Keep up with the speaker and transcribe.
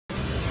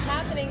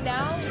happening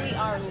now. We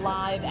are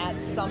live at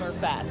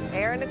Summerfest.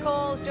 Erin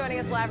Nicole is joining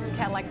us live from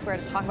Cadillac Square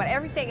to talk about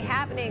everything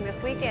happening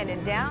this weekend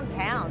in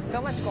downtown.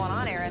 So much going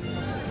on, Erin.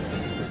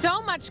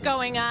 So much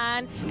going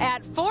on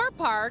at 4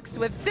 parks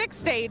with 6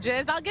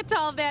 stages. I'll get to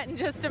all of that in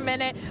just a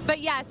minute. But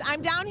yes,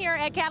 I'm down here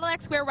at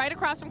Cadillac Square right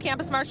across from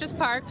Campus Martius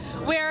Park,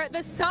 where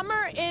the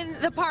Summer in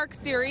the Park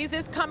series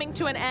is coming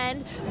to an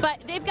end.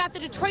 But they've got the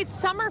Detroit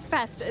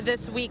Summerfest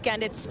this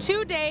weekend. It's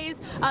 2 days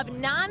of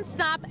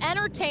nonstop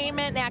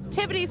entertainment and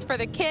activities for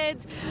the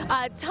kids.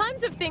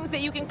 Tons of things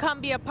that you can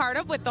come be a part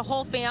of with the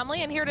whole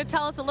family. And here to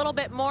tell us a little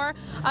bit more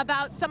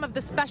about some of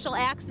the special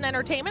acts and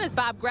entertainment is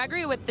Bob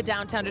Gregory with the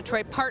Downtown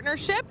Detroit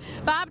Partnership.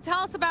 Bob, tell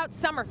us about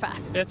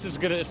Summerfest. It's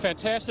a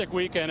fantastic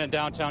weekend in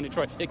downtown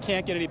Detroit. It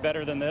can't get any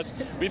better than this.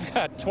 We've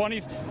got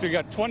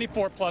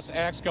 24 plus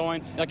acts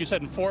going, like you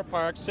said, in 4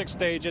 parks, 6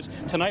 stages.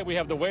 Tonight we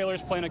have the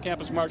Whalers playing at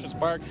Campus Martius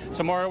Park.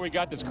 Tomorrow we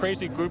got this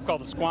crazy group called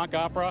the Squonk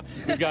Opera.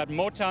 We've got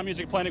Motown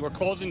music playing. We're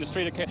closing the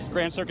street at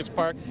Grand Circus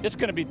Park. It's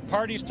going to be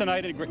parties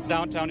tonight in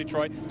downtown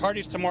Detroit,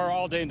 parties tomorrow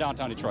all day in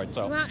downtown Detroit.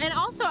 So. Well, and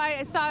also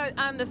I saw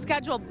on the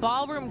schedule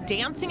ballroom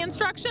dancing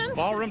instructions.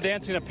 Ballroom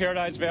dancing in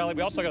Paradise Valley.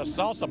 We also got a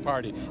salsa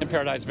party in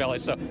Paradise Valley.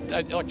 So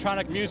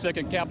electronic music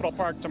in Capitol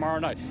Park tomorrow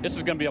night. This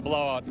is going to be a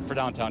blowout for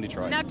downtown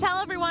Detroit. Now tell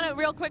everyone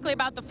real quickly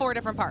about the 4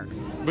 different parks.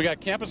 We got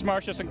Campus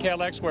Martius and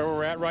Cadillac Square where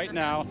we're at right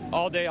now,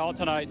 all day, all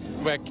tonight.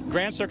 We got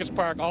Grand Circus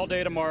Park all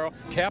day tomorrow,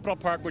 Capitol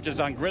Park, which is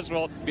on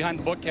Griswold behind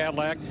the book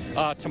Cadillac,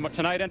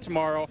 tonight and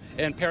tomorrow,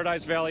 and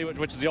Paradise Valley,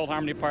 which is the old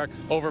Harmony Park,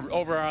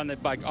 over on the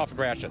off of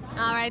Gratiot.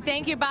 All right,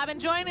 thank you, Bob.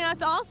 And joining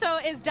us also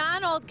is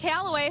Donald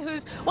Calloway,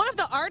 who's one of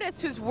the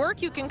artists whose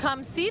work you can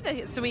come see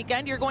this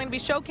weekend. You're going to be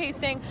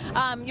showcasing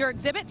your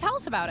exhibit. Tell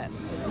us about it.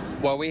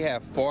 Well, we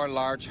have 4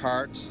 large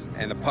hearts,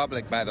 and the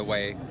public, by the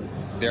way,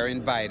 they're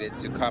invited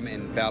to come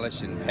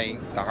embellish and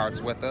paint the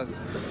hearts with us.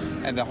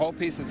 And the whole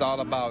piece is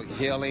all about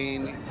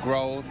healing,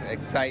 growth,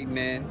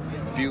 excitement,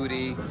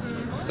 beauty.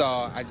 So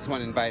I just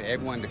want to invite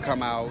everyone to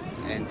come out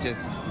and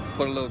just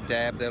put a little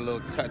dab, their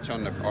little touch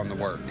on the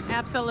work.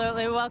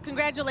 Absolutely. Well,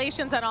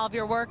 congratulations on all of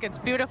your work. It's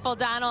beautiful,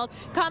 Donald.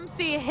 Come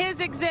see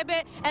his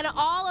exhibit and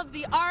all of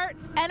the art,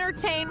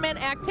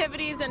 entertainment,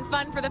 activities, and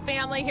fun for the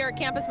family here at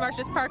Campus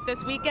Martius Park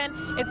this weekend.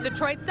 It's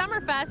Detroit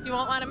Summerfest. You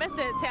won't want to miss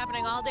it. It's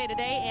happening all day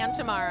today and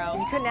tomorrow.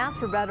 You couldn't ask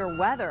for better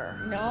weather.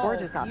 No, It's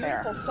gorgeous out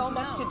there. Beautiful. So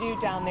much to do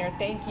down there.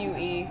 Thank you,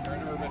 E.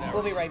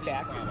 We'll be right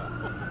back.